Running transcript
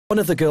One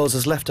of the girls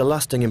has left a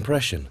lasting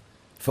impression,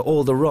 for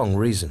all the wrong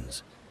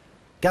reasons.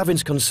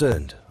 Gavin's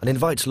concerned and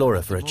invites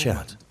Laura for a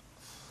chat.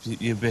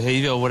 Your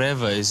behaviour or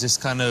whatever is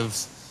just kind of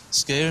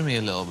scaring me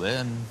a little bit,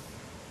 and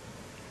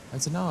I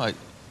don't know,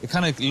 it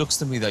kind of looks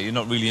to me that you're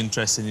not really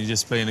interested, you're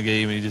just playing a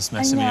game and you're just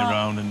messing me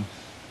around. And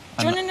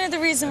do you want to know the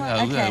reason why?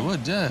 Yeah, okay. I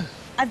would, yeah.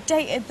 I've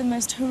dated the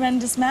most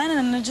horrendous men,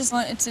 and I just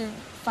wanted to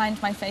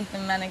find my faith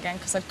in men again,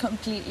 because I'd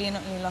completely and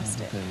utterly lost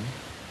it.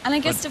 And I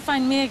guess to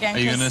find me again. Are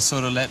you going to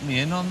sort of let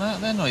me in on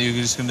that then, or are you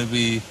just going to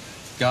be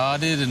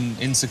guarded and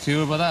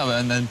insecure about that,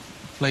 and then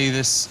play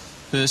this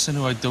person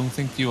who I don't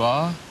think you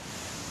are?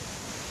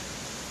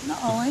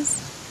 Not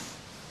always.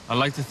 I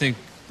like to think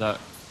that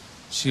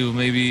she'll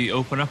maybe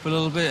open up a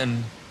little bit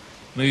and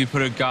maybe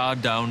put her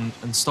guard down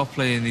and stop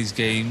playing these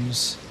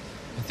games.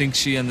 I think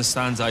she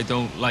understands I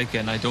don't like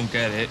it and I don't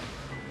get it.